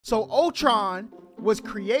So Ultron was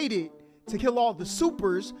created to kill all the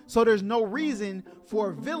supers, so there's no reason for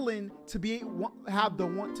a villain to have the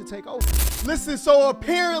want to take over. Listen, so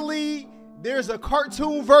apparently there's a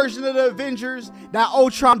cartoon version of the Avengers that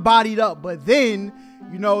Ultron bodied up, but then,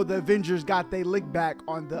 you know, the Avengers got their lick back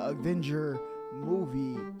on the Avenger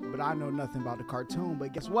movie, but I know nothing about the cartoon.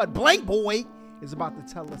 But guess what? Blank Boy is about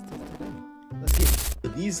to tell us this today. Let's get it.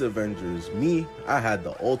 These Avengers, I had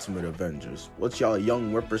the ultimate Avengers. What y'all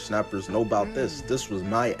young whippersnappers know about this? This was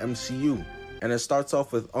my MCU. And it starts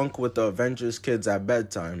off with Unc with the Avengers kids at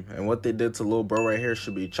bedtime. And what they did to little bro right here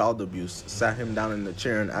should be child abuse. Sat him down in the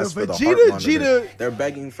chair and asked for the heart monitor. They're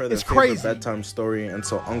begging for their favorite bedtime story. And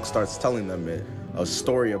so Unc starts telling them a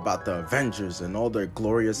story about the Avengers and all their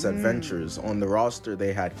glorious adventures. On the roster,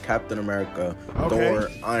 they had Captain America, Thor,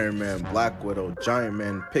 Iron Man, Black Widow, Giant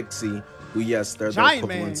Man, Pixie, who, yes, they're the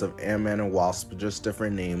equivalents of Ant-Man and Wasp, just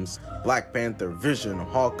different names. Black Panther, Vision,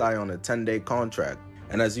 Hawkeye on a 10-day contract.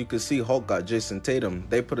 And as you can see, Hulk got Jason Tatum.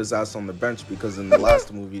 They put his ass on the bench because in the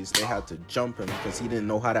last movies, they had to jump him because he didn't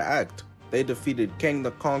know how to act. They defeated Kang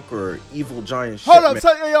the Conqueror, Evil Giant Hold up,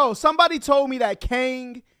 yo, somebody told me that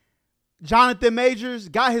Kang, Jonathan Majors,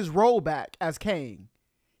 got his role back as Kang.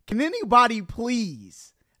 Can anybody please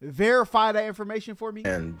verify that information for me?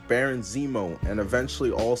 And Baron Zemo, and eventually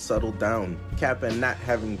all settled down. Cap and Nat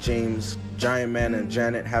having James, Giant Man and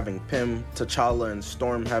Janet having Pym, T'Challa and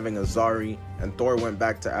Storm having Azari, and Thor went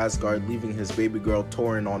back to Asgard, leaving his baby girl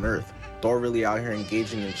Torrin on Earth. Thor really out here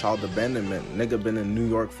engaging in child abandonment. Nigga been in New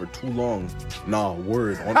York for too long. Nah,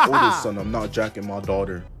 word, on oldest son, I'm not jacking my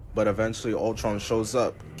daughter. But eventually Ultron shows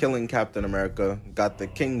up, killing Captain America, got the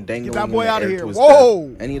king dangling in the air to his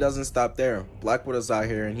death. And he doesn't stop there. Black Widow's out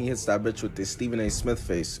here and he hits that bitch with the Stephen A. Smith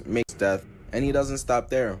face, makes death. And he doesn't stop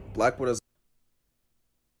there. Black Widow's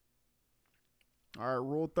all right,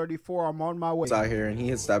 rule 34, I'm on my way. Out here and he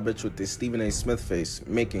hits that bitch with the Stephen A. Smith face,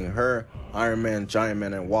 making her, Iron Man, Giant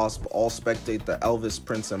Man, and Wasp all spectate the Elvis,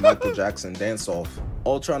 Prince, and Michael Jackson dance-off.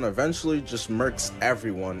 Ultron eventually just murks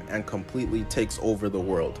everyone and completely takes over the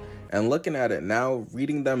world. And looking at it now,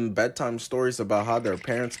 reading them bedtime stories about how their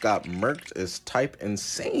parents got murked is type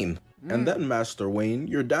insane. And then, Master Wayne,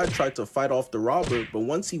 your dad tried to fight off the robber, but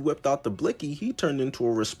once he whipped out the blicky, he turned into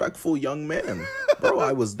a respectful young man. Bro,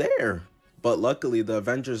 I was there. But luckily, the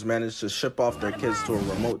Avengers managed to ship off their kids to a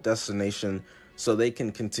remote destination so they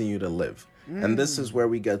can continue to live. And this is where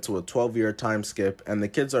we get to a 12-year time skip, and the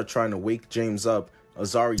kids are trying to wake James up,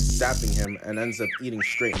 Azari stabbing him, and ends up eating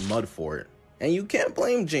straight mud for it. And you can't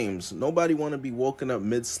blame James. Nobody want to be woken up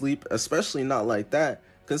mid-sleep, especially not like that.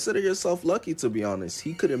 Consider yourself lucky, to be honest.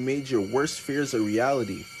 He could have made your worst fears a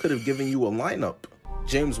reality. Could have given you a lineup.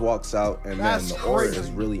 James walks out, and man, the aura is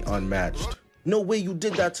really unmatched. No way you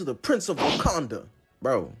did that to the Prince of Wakanda.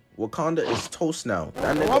 Bro, Wakanda is toast now.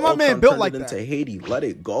 That nigga Ultron turned like it into Haiti. Let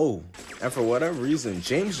it go. And for whatever reason,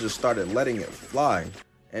 James just started letting it fly.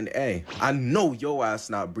 And hey, I know your ass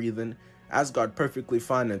not breathing. Asgard perfectly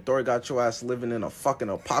fine, and Thor got your ass living in a fucking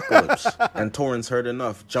apocalypse. And Torrens heard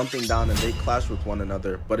enough, jumping down, and they clash with one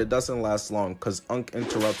another. But it doesn't last long, cause Unc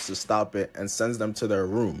interrupts to stop it and sends them to their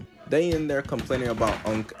room. They in there complaining about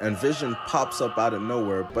Unc, and Vision pops up out of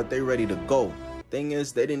nowhere, but they ready to go. Thing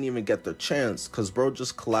is, they didn't even get the chance, cause bro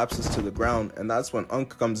just collapses to the ground, and that's when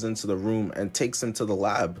Unc comes into the room and takes him to the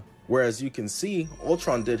lab. Whereas you can see,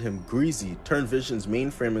 Ultron did him greasy, turned Vision's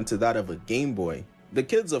mainframe into that of a Game Boy. The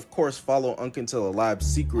kids, of course, follow Unc into the lab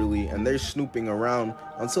secretly, and they're snooping around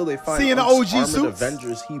until they find Unc's armored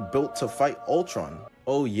Avengers he built to fight Ultron.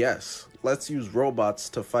 Oh yes, let's use robots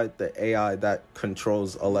to fight the AI that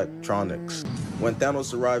controls electronics. When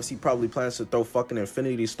Thanos arrives, he probably plans to throw fucking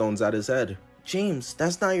Infinity Stones at his head. James,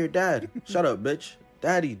 that's not your dad. Shut up, bitch.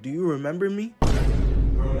 Daddy, do you remember me?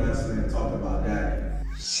 Grown-ass man talk about daddy.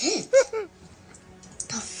 Shit.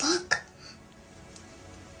 The fuck?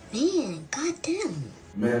 Man, goddamn.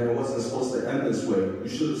 Man, it wasn't supposed to end this way. You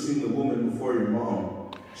should have seen the woman before your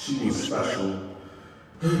mom. She was special.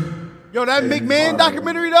 Yo, that McMahon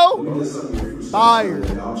documentary though? Fire.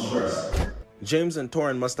 James and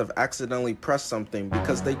Torrin must have accidentally pressed something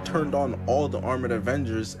because they turned on all the armored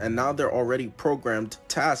Avengers, and now they're already programmed,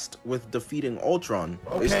 tasked with defeating Ultron.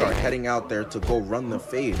 They start heading out there to go run the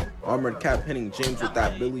fade. Armored Cap hitting James with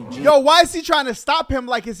that Billy G. Yo, why is he trying to stop him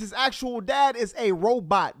like it's his actual dad is a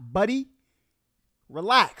robot, buddy?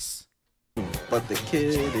 Relax. But the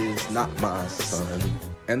kid is not my son.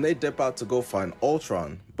 And they dip out to go find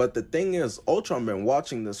Ultron. But the thing is, Ultron been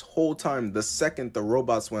watching this whole time the second the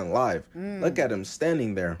robots went live. Look at him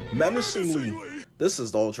standing there, menacingly. This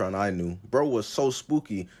is the Ultron I knew. Bro was so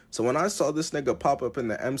spooky. So when I saw this nigga pop up in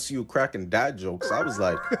the MCU cracking dad jokes, I was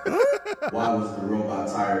like, huh? Why was the robot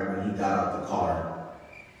tired when he got out the car?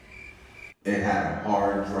 It had a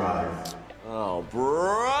hard drive. Oh,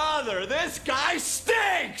 brother, this guy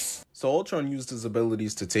stinks! So Ultron used his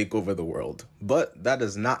abilities to take over the world, but that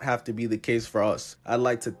does not have to be the case for us. I'd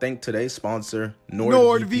like to thank today's sponsor,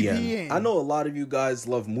 NordVPN. I know a lot of you guys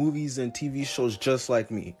love movies and TV shows just like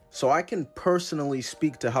me, so I can personally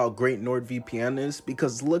speak to how great NordVPN is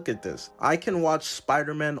because look at this. I can watch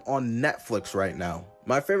Spider-Man on Netflix right now.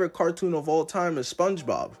 My favorite cartoon of all time is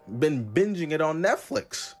SpongeBob. Been binging it on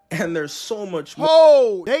Netflix. And there's so much more.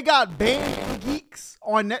 Oh, they got Band Geeks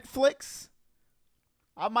on Netflix?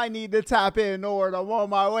 I might need to tap in, Nord. I'm on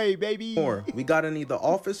my way, baby. We got any of the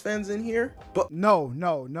Office fans in here? But No.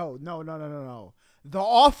 The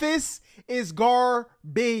Office is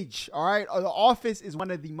garbage, all right? The Office is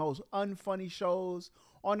one of the most unfunny shows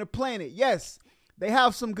on the planet. Yes, they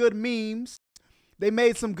have some good memes. They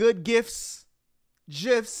made some good GIFs,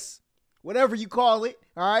 whatever you call it,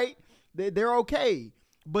 all right? They're okay.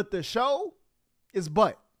 But the show is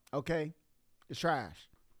butt, okay? It's trash.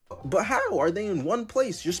 But how are they in one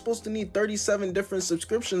place? You're supposed to need 37 different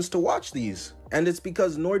subscriptions to watch these. And it's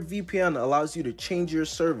because NordVPN allows you to change your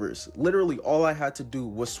servers. Literally all I had to do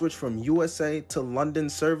was switch from USA to London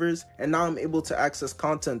servers, and now I'm able to access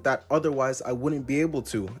content that otherwise I wouldn't be able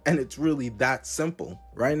to. And it's really that simple.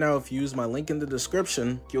 Right now, if you use my link in the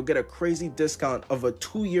description, you'll get a crazy discount of a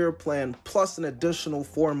 2-year plan plus an additional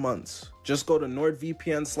 4 months. Just go to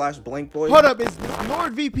NordVPN/blankboy. Hold up, is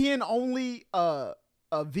NordVPN only a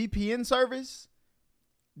VPN service?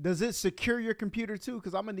 Does it secure your computer too?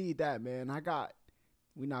 Because I'm gonna need that, man.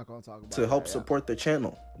 We're not gonna talk about to help support the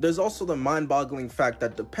channel. There's also the mind-boggling fact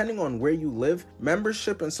that depending on where you live,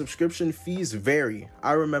 membership and subscription fees vary.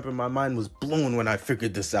 I remember my mind was blown when I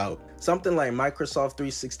figured this out. Something like Microsoft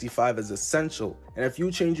 365 is essential, and if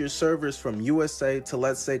you change your servers from USA to,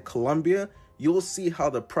 let's say, Colombia, you'll see how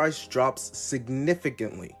the price drops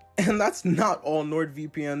significantly. And that's not all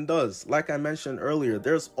NordVPN does. Like I mentioned earlier,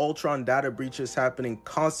 there's Ultron data breaches happening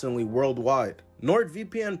constantly worldwide.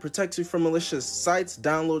 NordVPN protects you from malicious sites,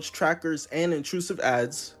 downloads, trackers, and intrusive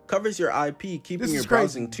ads, covers your IP, keeping your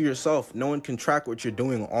browsing to yourself. No one can track what you're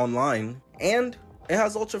doing online, and it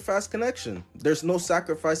has ultra-fast connection. There's no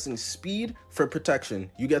sacrificing speed for protection.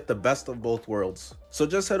 You get the best of both worlds. So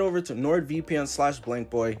just head over to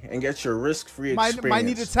NordVPN/blankboy and get your risk-free experience. Might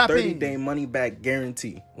need to tap 30-day money-back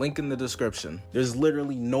guarantee. Link in the description. There's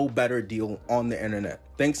literally no better deal on the internet.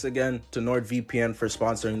 Thanks again to NordVPN for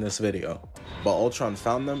sponsoring this video. But Ultron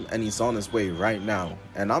found them and he's on his way right now.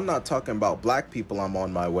 And I'm not talking about black people I'm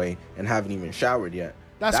on my way and haven't even showered yet.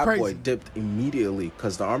 That crazy. Boy dipped immediately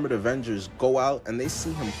because the Armored Avengers go out and they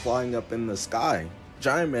see him flying up in the sky.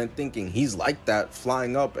 Giant Man thinking he's like that,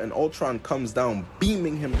 flying up, and Ultron comes down,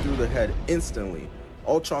 beaming him through the head instantly.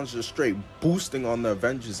 Ultron's just straight boosting on the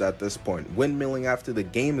Avengers at this point, windmilling after the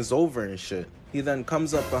game is over and shit. He then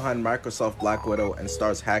comes up behind Microsoft Black Widow and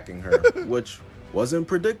starts hacking her, which wasn't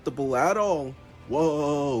predictable at all.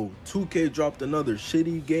 Whoa, 2K dropped another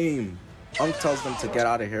shitty game. Unc tells them to get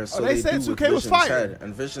out of here, so they do with Vision's head,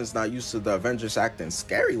 and Vision's not used to the Avengers acting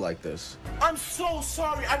scary like this. I'm so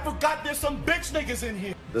sorry, I forgot there's some bitch niggas in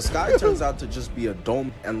here. The sky turns out to just be a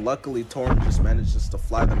dome, and luckily Torn just manages to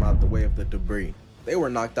fly them out the way of the debris. They were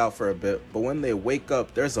knocked out for a bit, but when they wake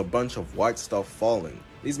up, there's a bunch of white stuff falling.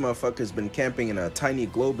 These motherfuckers been camping in a tiny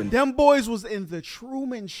globe and them boys was in the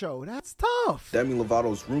Truman Show. That's tough. Demi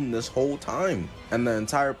Lovato's room this whole time. And the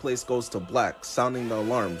entire place goes to black, sounding the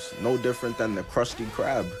alarms. No different than the Krusty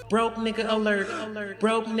Krab. Broke nigga alert.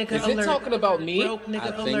 Broke nigga alert. Is it talking about me? Broke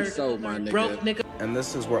nigga I alert. think so, my nigga. Broke nigga. And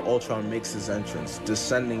this is where Ultron makes his entrance,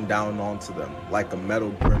 descending down onto them like a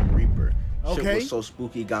metal Grim Reaper. Okay. Shit was so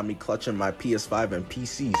spooky, got me clutching my PS5 and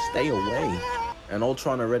PC. Stay away. And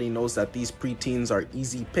Ultron already knows that these preteens are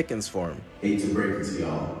easy pickings for him. Hate to break it to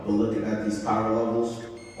y'all, but looking at these power levels,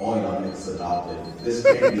 all y'all niggas adopted. This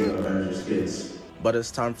can't be the Avengers kids. But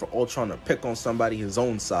it's time for Ultron to pick on somebody his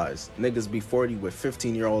own size. Niggas be 40 with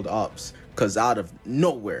 15-year-old ops. Cause out of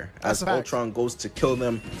nowhere, as Ultron goes to kill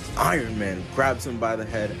them, Iron Man grabs him by the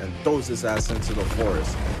head and throws his ass into the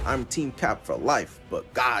forest. I'm Team Cap for life,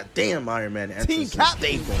 but goddamn Iron Man entrances,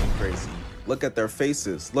 they going crazy. Look at their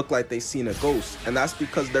faces, look like they seen a ghost, and that's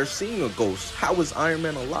because they're seeing a ghost. How is Iron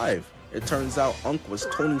Man alive? It turns out Unc was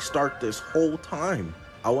Tony Stark this whole time.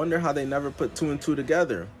 I wonder how they never put 2 and 2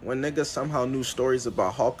 together. When niggas somehow knew stories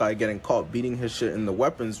about Hawkeye getting caught beating his shit in the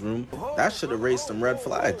weapons room, that should have raised some red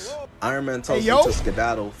flags. Iron Man tells him to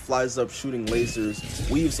skedaddle, flies up shooting lasers,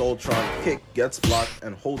 weaves Ultron, kick, gets blocked,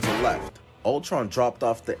 and holds a left. Ultron dropped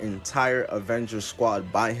off the entire Avengers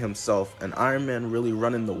squad by himself, and Iron Man really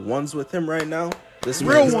running the ones with him right now. This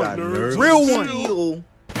man's got nerve, steel.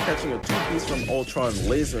 Catching a two-piece from Ultron,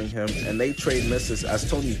 lasering him, and they trade misses as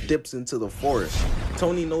Tony dips into the forest.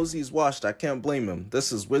 Tony knows he's washed, I can't blame him.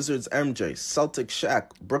 This is Wizards MJ, Celtic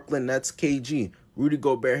Shaq, Brooklyn Nets KG, Rudy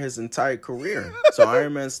Gobert his entire career. So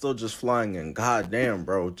Iron Man's still just flying, and goddamn,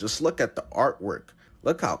 bro, just look at the artwork.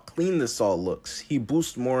 Look how clean this all looks. He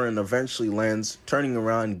boosts more and eventually lands, turning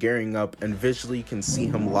around, gearing up, and visually can see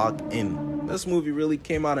him lock in. This movie really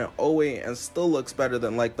came out in 08 and still looks better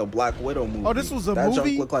than like the Black Widow movie. Oh, this was a movie? That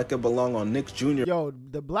junk looked like it belonged on Nick Jr. Yo,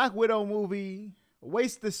 the Black Widow movie,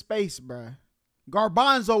 waste of space, bruh.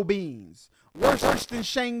 Garbanzo beans. Worse than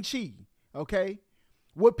Shang-Chi, okay?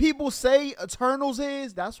 What people say Eternals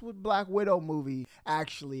is, that's what Black Widow movie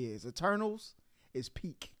actually is. Eternals is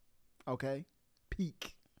peak, okay?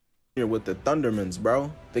 Peak. With the Thundermans,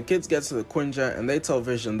 bro. The kids get to the Quinjet and they tell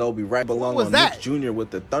Vision they'll be right belong on that? Nick Jr.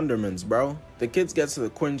 with the Thundermans, bro. The kids get to the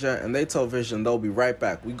Quinjet and they tell Vision they'll be right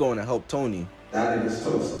back. We going to help Tony. That nigga's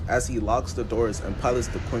toast. As he locks the doors and pilots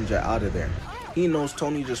the Quinjet out of there. He knows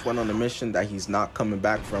Tony just went on a mission that he's not coming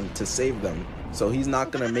back from to save them. So he's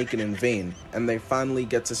not gonna make it in vain. And they finally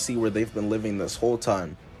get to see where they've been living this whole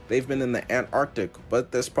time. They've been in the Antarctic,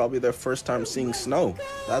 but that's probably their first time seeing snow.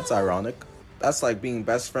 That's ironic. That's like being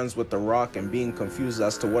best friends with The Rock and being confused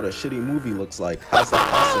as to what a shitty movie looks like. How's that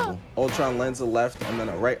possible? Ultron lands a left and then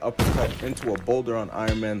a right uppercut into a boulder on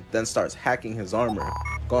Iron Man, then starts hacking his armor.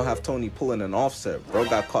 Gonna have Tony pulling an offset. Bro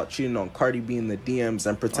got caught cheating on Cardi B in the DMs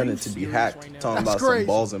and pretended to be hacked. Talking about some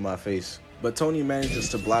balls in my face. But Tony manages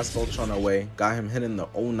to blast Ultron away, got him hitting the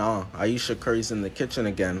oh nah. Aisha Curry's in the kitchen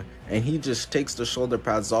again, and he just takes the shoulder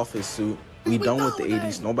pads off his suit. We done with the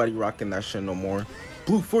 80s, nobody rocking that shit no more.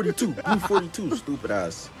 Blue 42, stupid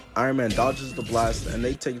ass. Iron Man dodges the blast and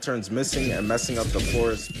they take turns missing and messing up the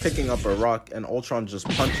forest, picking up a rock, and Ultron just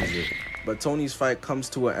punches it. But Tony's fight comes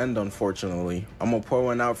to an end, unfortunately. I'm gonna pour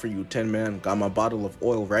one out for you, Tin Man. Got my bottle of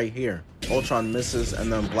oil right here. Ultron misses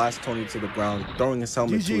and then blasts Tony to the ground, throwing his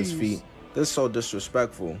helmet to his feet. This is so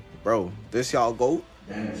disrespectful. Bro, this y'all GOAT?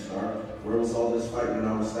 Damn, Stark. Where was all this fight when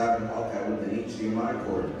I was stabbing Hawkeye with an HDMI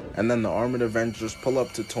cord? And then the Armored Avengers pull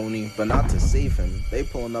up to Tony, but not to save him. They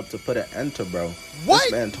pulling up to put an end to bro. What?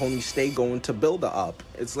 This man Tony stay going to build the op.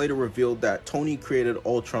 It's later revealed that Tony created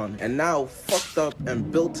Ultron and now fucked up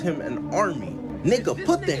and built him an army. Nigga,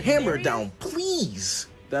 put the hammer down, please.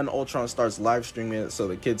 Then Ultron starts live streaming it so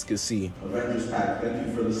the kids can see. Avengers Pack, thank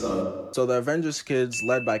you for the sub. So the Avengers kids,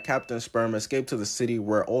 led by Captain Sperm, escape to the city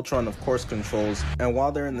where Ultron of course controls. And while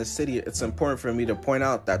they're in the city, it's important for me to point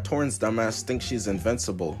out that Torrance dumbass thinks she's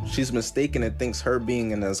invincible. She's mistaken and thinks her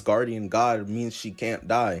being an Asgardian god means she can't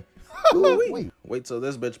die. Wait till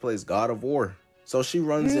this bitch plays God of War. So she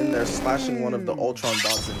runs in there slashing one of the Ultron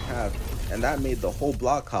bots in half, and that made the whole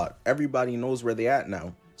block hot. Everybody knows where they at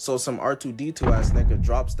now. So some R2-D2 ass nigga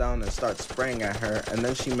drops down and starts spraying at her, and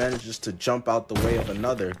then she manages to jump out the way of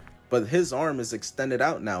another. But his arm is extended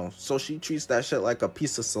out now, so she treats that shit like a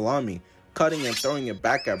piece of salami, cutting and throwing it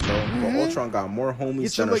back at bro. But Ultron got more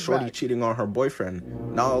homies than a shorty cheating on her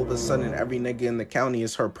boyfriend. Now all of a sudden every nigga in the county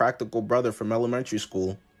is her practical brother from elementary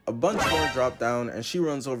school. A bunch more drop down and she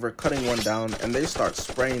runs over cutting one down, and they start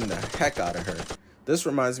spraying the heck out of her. This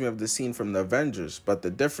reminds me of the scene from the Avengers, but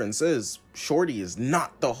the difference is, Shorty is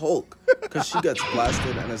not the Hulk, because she gets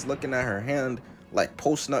blasted and is looking at her hand like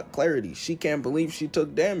post-nut clarity. She can't believe she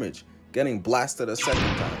took damage, getting blasted a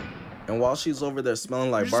second time. And while she's over there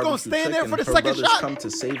smelling like barbecue chicken, her brothers come to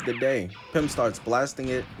save the day. Pym starts blasting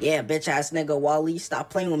it. Yeah, bitch ass nigga Wally, stop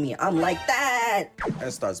playing with me. I'm like that.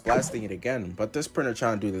 And starts blasting it again. But this printer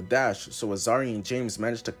trying to do the dash, so Azari and James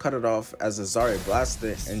manage to cut it off as Azari blasts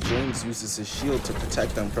it, and James uses his shield to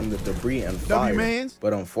protect them from the debris and fire.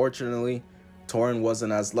 But unfortunately, Torrin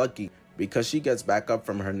wasn't as lucky, because she gets back up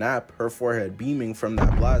from her nap, her forehead beaming from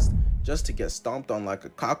that blast, just to get stomped on like a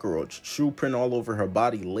cockroach, shoe print all over her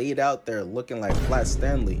body, laid out there looking like Flat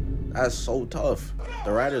Stanley. That's so tough.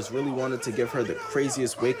 The writers really wanted to give her the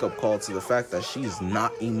craziest wake-up call to the fact that she's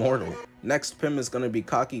not immortal. Next, Pym is gonna be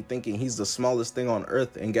cocky thinking he's the smallest thing on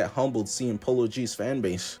earth and get humbled seeing Polo G's fan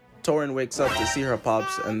base. Torrin wakes up to see her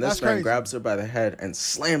pops, and this man grabs her by the head and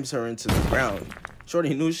slams her into the ground.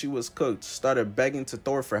 Shorty knew she was cooked, started begging to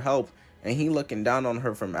Thor for help, and he looking down on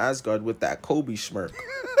her from Asgard with that Kobe smirk.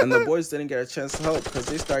 And the boys didn't get a chance to help because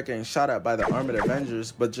they start getting shot at by the Armored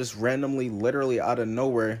Avengers, but just randomly, literally out of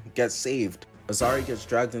nowhere, get saved. Azari gets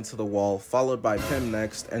dragged into the wall, followed by Pym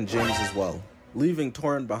next, and James as well. Leaving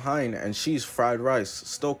Torrin behind, and she's fried rice,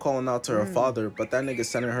 still calling out to her father, but that nigga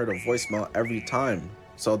sending her to voicemail every time.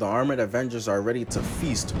 So the armored Avengers are ready to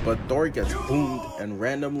feast, but Thor gets boomed and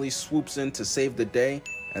randomly swoops in to save the day.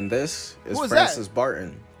 And this is Francis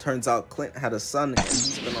Barton. Turns out Clint had a son and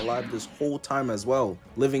he's been alive this whole time as well,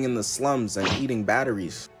 living in the slums and eating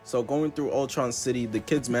batteries. So going through Ultron City, the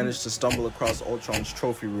kids manage to stumble across Ultron's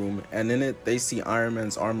trophy room, and in it, they see Iron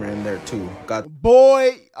Man's armor in there too.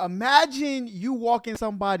 Boy, imagine you walk in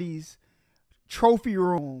somebody's trophy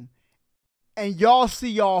room and y'all see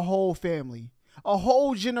y'all whole family. A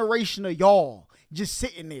whole generation of y'all just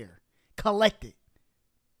sitting there, collected.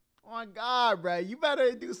 Oh my God, bro. You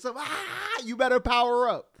better do some, you better power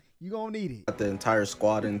up. You gonna need it. Got the entire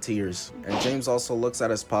squad in tears. And James also looks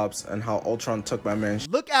at his pops and how Ultron took my man.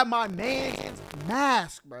 Look at my man's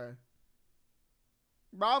mask, bro.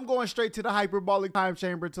 Bro, I'm going straight to the hyperbolic time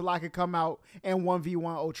chamber till I can come out and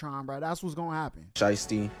 1v1 Ultron, bro. That's what's gonna happen.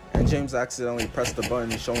 Shiesty. And James accidentally pressed the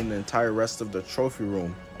button showing the entire rest of the trophy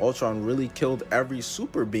room. Ultron really killed every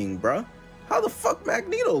super being, bruh. How the fuck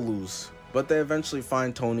Magneto lose? But they eventually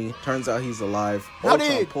find Tony. Turns out he's alive.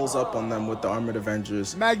 Ultron pulls up on them with the armored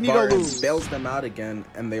Avengers. Magneto lose. Bails them out again,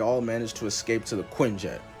 and they all manage to escape to the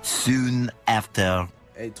Quinjet. Soon after.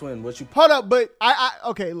 Hey, twin, what you... Hold up, but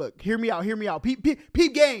okay, look, hear me out.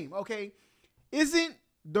 Peep game, okay? Isn't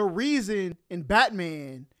the reason in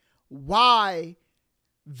Batman why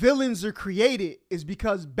villains are created is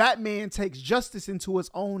because Batman takes justice into his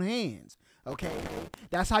own hands? Okay,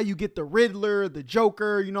 that's how you get the Riddler, the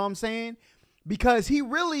Joker, you know what I'm saying? Because he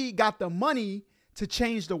really got the money to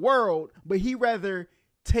change the world, but he rather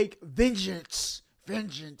take vengeance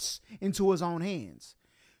into his own hands.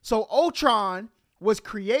 So Ultron was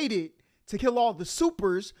created to kill all the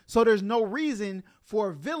supers, so there's no reason for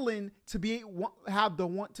a villain to have the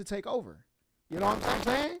want to take over. You know what I'm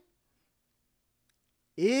saying?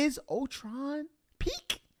 Is Ultron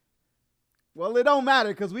peak? Well, it don't matter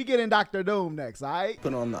because we get in Dr. Doom next, all right?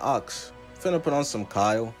 Put on the Ox. Finna put on some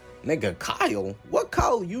Kyle. Nigga, Kyle? What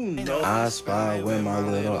Kyle you know? I spy with my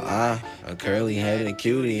little eye. A curly-headed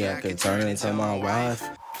cutie, I could turn into my wife.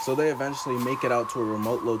 So they eventually make it out to a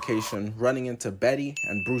remote location, running into Betty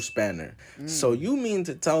and Bruce Banner. So you mean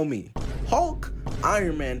to tell me Hulk,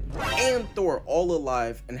 Iron Man, and Thor all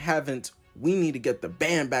alive and haven't "we need to get the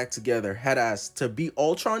band back together" head ass to beat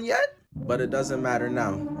Ultron yet? But it doesn't matter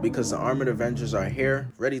now, because the armored Avengers are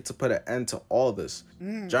here, ready to put an end to all this.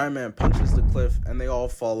 Giant Man punches the cliff and they all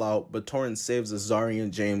fall out, but Torrance saves Azari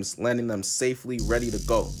and James, landing them safely ready to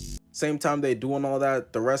go. Same time they doing all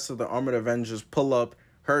that, the rest of the armored Avengers pull up,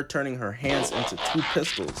 her turning her hands into 2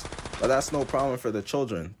 pistols. But that's no problem for the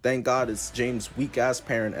children. Thank God it's James' weak-ass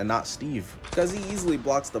parent and not Steve, because he easily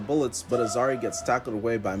blocks the bullets, but Azari gets tackled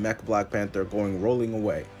away by Mech Black Panther going rolling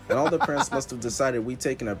away. And all the parents must have decided we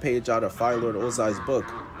taking a page out of Firelord Ozai's book,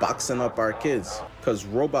 boxing up our kids, because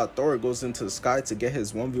Robot Thor goes into the sky to get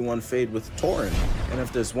his 1v1 fade with Torin. And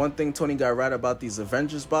if there's one thing Tony got right about these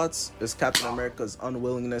Avengers bots, it's Captain America's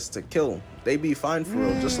unwillingness to kill. They be fine for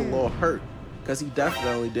real, just a little hurt. Because he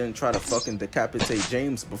definitely didn't try to fucking decapitate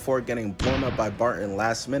James before getting blown up by Barton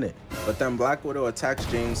last minute. But then Black Widow attacks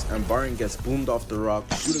James and Barton gets boomed off the rock,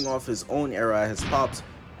 shooting off his own arrow at his pops,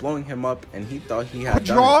 blowing him up, and he thought he had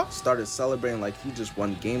done it. Started celebrating like he just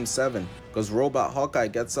won Game 7. Because Robot Hawkeye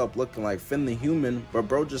gets up looking like Finn the Human, but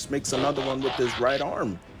bro just makes another one with his right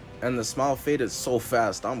arm. And the smile faded so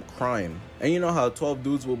fast, I'm crying. And you know how 12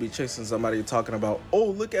 dudes will be chasing somebody talking about, "Oh,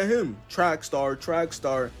 look at him, track star, track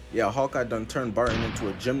star." Yeah, Hawkeye done turned Barton into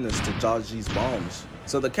a gymnast to dodge these bombs.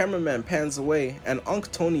 So the cameraman pans away, and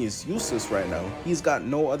Unc Tony is useless right now. He's got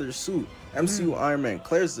no other suit. MCU Iron Man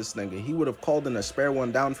clears this nigga. He would have called in a spare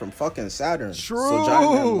one down from fucking Saturn. True. So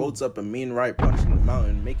Giant Man loads up a mean right punch in the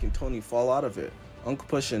mountain, making Tony fall out of it. Unc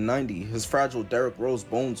pushing 90, his fragile Derrick Rose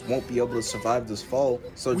bones won't be able to survive this fall,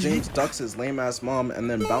 so James ducks his lame-ass mom and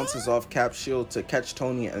then bounces off Cap's shield to catch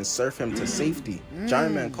Tony and surf him to safety.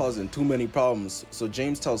 Giant Man causing too many problems, so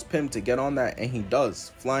James tells Pym to get on that, and he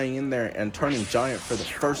does, flying in there and turning giant for the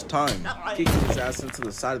first time, kicking his ass into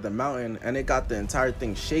the side of the mountain, and it got the entire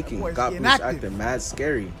thing shaking, got Bruce acting mad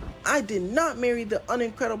scary. "I did not marry the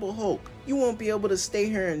unincredible Hulk. You won't be able to stay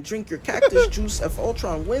here and drink your cactus juice if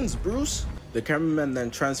Ultron wins, Bruce." The cameraman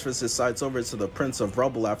then transfers his sights over to the Prince of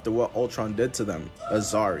Rubble after what Ultron did to them,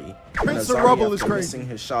 Azari. Prince of Rubble is crazy. Missing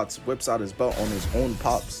his shots, whips out his belt on his own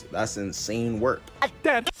pops. That's insane work.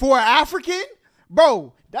 For an African,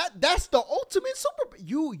 bro, that's the ultimate super.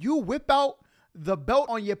 You whip out the belt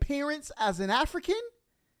on your parents as an African?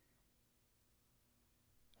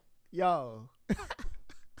 Yo.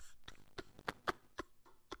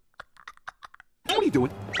 What are you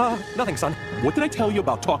doing? Nothing, son. What did I tell you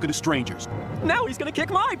about talking to strangers? Now he's gonna kick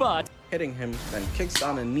my butt. Hitting him, then kicks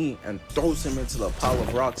down a knee and throws him into the pile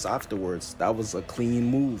of rocks afterwards. That was a clean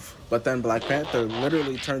move. But then Black Panther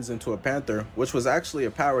literally turns into a panther, which was actually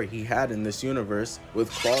a power he had in this universe,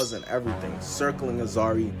 with claws and everything, circling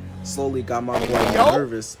Azari. Slowly got my boy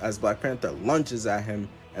nervous as Black Panther lunges at him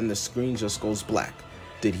and the screen just goes black.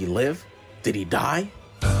 Did he live? Did he die?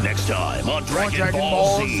 Next time on Dragon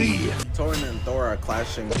Ball Z. Thorin and Thor are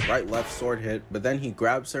clashing, right left sword hit, but then he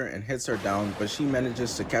grabs her and hits her down, but she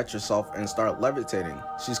manages to catch herself and start levitating.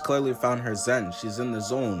 She's clearly found her zen, she's in the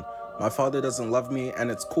zone. My father doesn't love me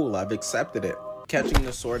and it's cool, I've accepted it. Catching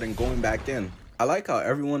the sword and going back in. I like how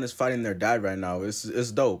everyone is fighting their dad right now.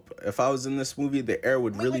 It's dope. If I was in this movie, the air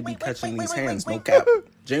would really be catching these hands, no cap.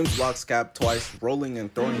 James blocks Cap twice, rolling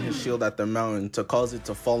and throwing his shield at the mountain to cause it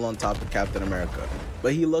to fall on top of Captain America.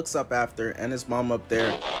 But he looks up after, and his mom up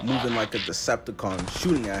there, moving like a Decepticon,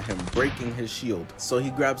 shooting at him, breaking his shield. So he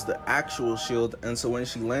grabs the actual shield, and so when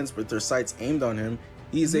she lands with her sights aimed on him,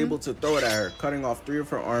 he's able to throw it at her, cutting off 3 of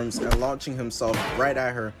her arms and launching himself right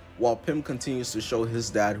at her, while Pym continues to show his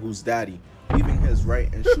dad who's daddy, leaving his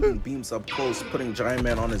right and shooting beams up close, putting Giant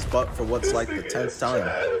Man on his butt for what's like the 10th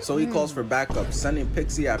time. So he calls for backup, sending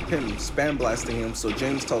Pixie at Pym, spam blasting him, so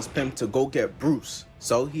James tells Pym to go get Bruce.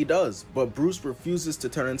 So he does, but Bruce refuses to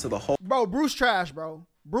turn into the Hulk. Bro, Bruce trash, bro.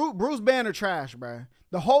 Bruce Banner trash, bro.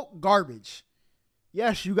 The Hulk garbage.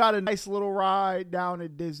 Yes, you got a nice little ride down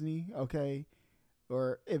at Disney, okay?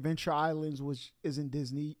 Or Adventure Islands, which isn't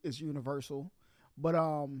Disney, it's Universal. But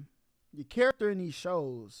your character in these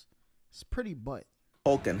shows, it's pretty butt.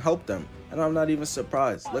 Hulk can help them, and I'm not even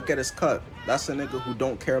surprised. Look at his cut. That's a nigga who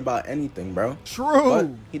don't care about anything, bro. True. But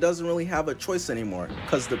he doesn't really have a choice anymore,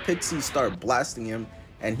 because the Pixies start blasting him,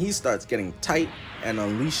 and he starts getting tight and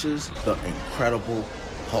unleashes the Incredible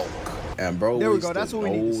Hulk. And bro, there we go. That's what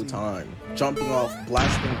we need to see. Time. Jumping off,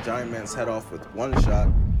 blasting Giant Man's head off with one shot,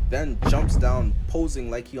 then jumps down,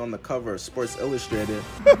 posing like he on the cover of Sports Illustrated.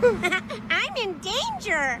 I'm in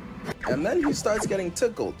danger. And then he starts getting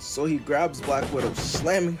tickled, so he grabs Black Widow,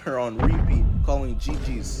 slamming her on repeat, calling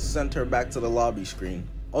GG's, sent her back to the lobby screen.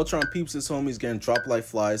 Ultron peeps his homies getting dropped like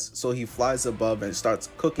flies, so he flies above and starts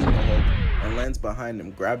cooking the Hulk and lands behind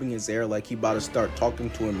him, grabbing his air like he about to start talking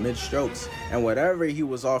to him mid-strokes. And whatever he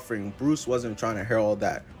was offering, Bruce wasn't trying to hear all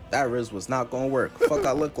that. That Riz was not gonna work. Fuck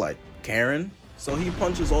I look like? Karen? So he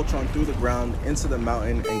punches Ultron through the ground into the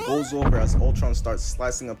mountain and goes over as Ultron starts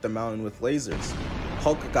slicing up the mountain with lasers.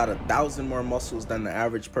 Hulk got 1,000 more muscles than the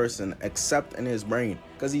average person, except in his brain,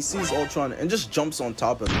 because he sees Ultron and just jumps on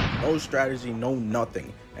top of him. No strategy, no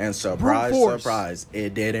nothing. And surprise, surprise,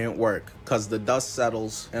 it didn't work, because the dust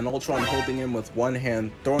settles and Ultron holding him with one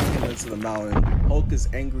hand, throwing him into the mountain. Hulk is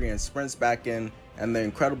angry and sprints back in, and the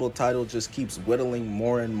Incredible title just keeps whittling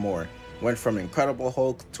more and more. Went from Incredible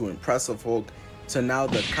Hulk to Impressive Hulk, to now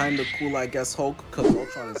the kinda cool I guess Hulk, because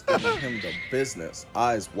Ultron is giving him the business,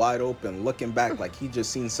 eyes wide open, looking back like he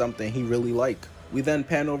just seen something he really liked. We then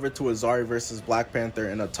pan over to Azari versus Black Panther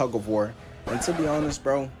in a tug of war, and to be honest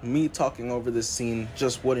bro, me talking over this scene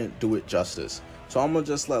just wouldn't do it justice. So I'm gonna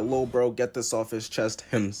just let Lil Bro get this off his chest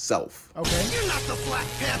himself. Okay. You're not the Black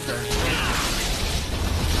Panther.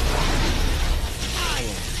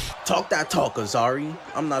 Talk that talk, Azari.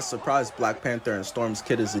 I'm not surprised Black Panther and Storm's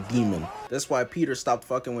kid is a demon. That's why Peter stopped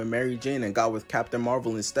fucking with Mary Jane and got with Captain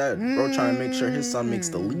Marvel instead. Bro trying to make sure his son makes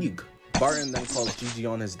the league. Barton then calls Gigi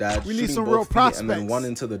on his dad, we need shooting some both real feet prospects. and then one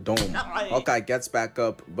into the dome. Hawkeye gets back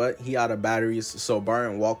up, but he out of batteries, so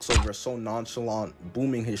Barton walks over so nonchalant,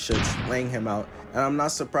 booming his shits, laying him out, and I'm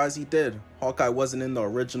not surprised he did. Hawkeye wasn't in the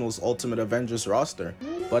original's Ultimate Avengers roster,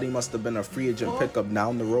 but he must have been a free agent pickup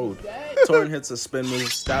down the road. Thorin hits a spin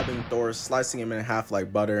move, stabbing Thor, slicing him in half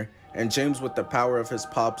like butter, and James, with the power of his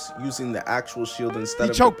pops, using the actual shield instead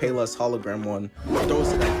of the Payless hologram one,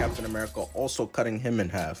 throws it at Captain America, also cutting him in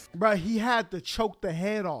half. Bro, he had to choke the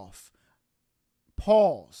head off.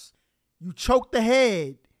 Pause. You choked the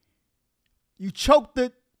head. You choked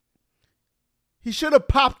it. He should have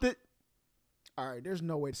popped it. All right, there's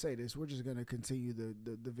no way to say this. We're just going to continue the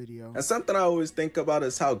video. And something I always think about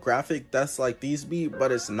is how graphic deaths like these be,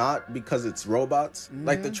 but it's not because it's robots.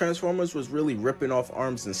 Like the Transformers was really ripping off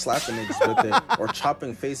arms and slapping niggas with it, or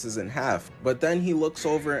chopping faces in half. But then he looks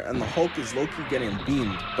over and the Hulk is low-key getting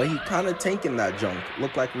beamed, but he kind of tanking that junk.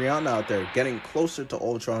 Look like Rihanna out there, getting closer to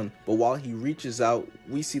Ultron, but while he reaches out,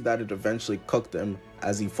 we see that it eventually cooked him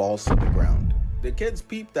as he falls to the ground. The kids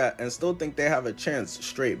peep that and still think they have a chance.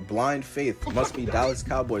 Straight blind faith. Must be Dallas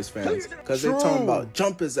Cowboys fans, because they're talking about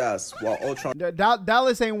jump his ass while Ultron.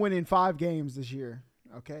 Dallas ain't winning 5 games this year,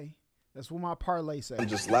 okay? That's what my parlay and said.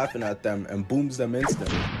 just laughing at them and booms them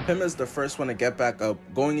instantly. Pym is the first one to get back up,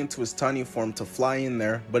 going into his tiny form to fly in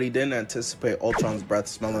there, but he didn't anticipate Ultron's breath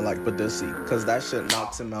smelling like Badissi, cause that shit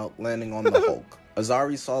knocks him out, landing on the Hulk.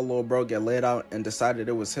 Azari saw Lil Bro get laid out and decided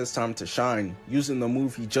it was his time to shine, using the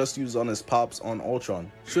move he just used on his pops on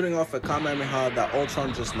Ultron, shooting off a Kamehameha that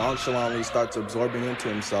Ultron just nonchalantly starts absorbing into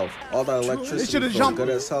himself. All that electricity feels good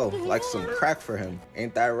as hell, like some crack for him.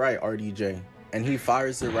 Ain't that right, RDJ? And he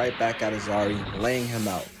fires it right back at Azari, laying him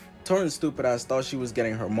out. Torrin's stupid ass thought she was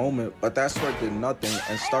getting her moment, but that sword did nothing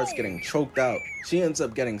and starts getting choked out. She ends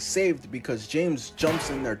up getting saved because James jumps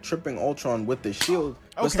in there tripping Ultron with the shield,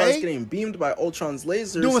 but starts getting beamed by Ultron's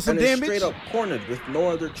lasers and is straight up cornered with no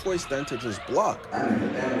other choice than to just block. I mean, the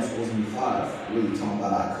Thanos supposed to be 5. Really talking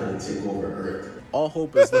about I couldn't take over Earth. All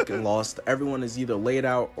hope is looking lost. Everyone is either laid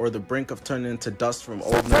out or the brink of turning into dust from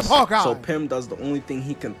oldness. So Pym does the only thing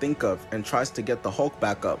he can think of and tries to get the Hulk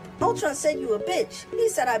back up. Ultron said you a bitch. He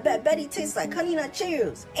said I bet Betty tastes like Honey Nut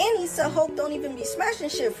Cheerios. And he said Hulk don't even be smashing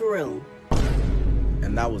shit for real.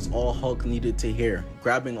 And that was all Hulk needed to hear.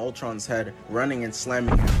 Grabbing Ultron's head, running and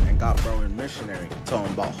slamming him, and got bro in missionary. Telling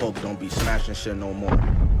him about Hulk don't be smashing shit no more.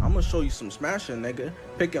 I'm gonna show you some smashing, nigga.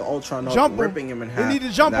 Picking Ultron up, ripping him in half. They need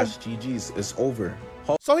to jump that's GG's. It's over.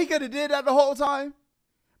 Hulk so he could have did that the whole time?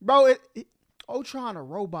 Bro, Ultron a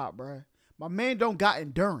robot, bro. My man don't got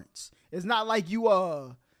endurance. It's not like you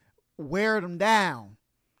wear them down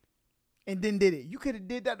and then did it. You could have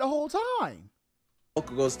did that the whole time.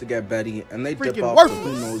 Hulk goes to get Betty, and they dip Freaking off to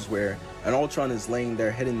who knows where, and Ultron is laying there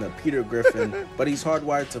hitting the Peter Griffin, but he's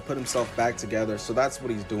hardwired to put himself back together, so that's what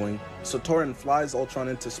he's doing. So Torrin flies Ultron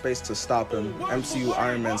into space to stop him. MCU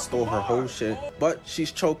Iron Man stole her whole shit, but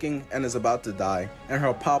she's choking and is about to die, and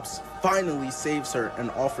her pops finally saves her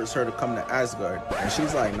and offers her to come to Asgard. And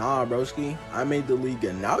she's like, nah, broski, I made the league,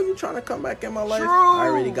 and now you trying to come back in my life? I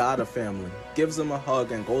already got a family. Gives him a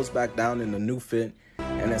hug and goes back down in the new fit,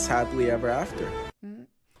 and it's happily ever after.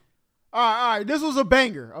 All right, this was a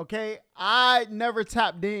banger, okay? I never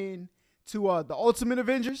tapped in to the Ultimate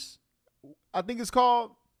Avengers, I think it's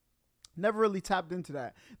called. Never really tapped into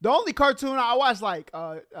that. The only cartoon I watched, like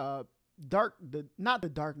not the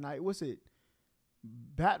Dark Knight, what's it?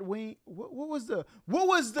 Batwing. What was the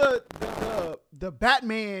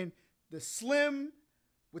Batman, the slim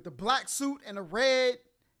with the black suit and a red,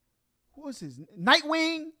 what was his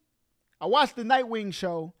Nightwing? I watched the Nightwing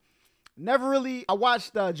show. Never really. I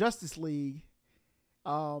watched Justice League.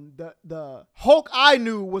 The Hulk I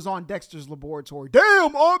knew was on Dexter's Laboratory.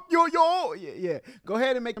 Damn, up yo. Yeah. Go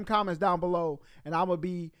ahead and make them comments down below, and I'm gonna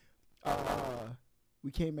be.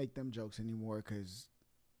 We can't make them jokes anymore because.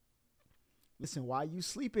 Listen, why you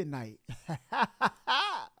sleep at night?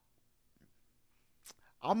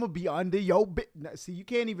 I'm gonna be under your bit. See, you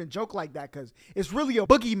can't even joke like that because it's really a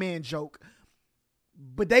boogeyman joke.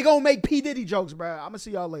 But they gonna make P. Diddy jokes, bro. I'm gonna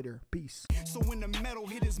see y'all later. Peace. So when the metal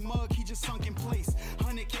hit his mug, he just sunk in place.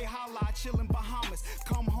 100K Holla, chillin' Bahamas.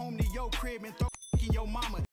 Come home to your crib and throw in your mama.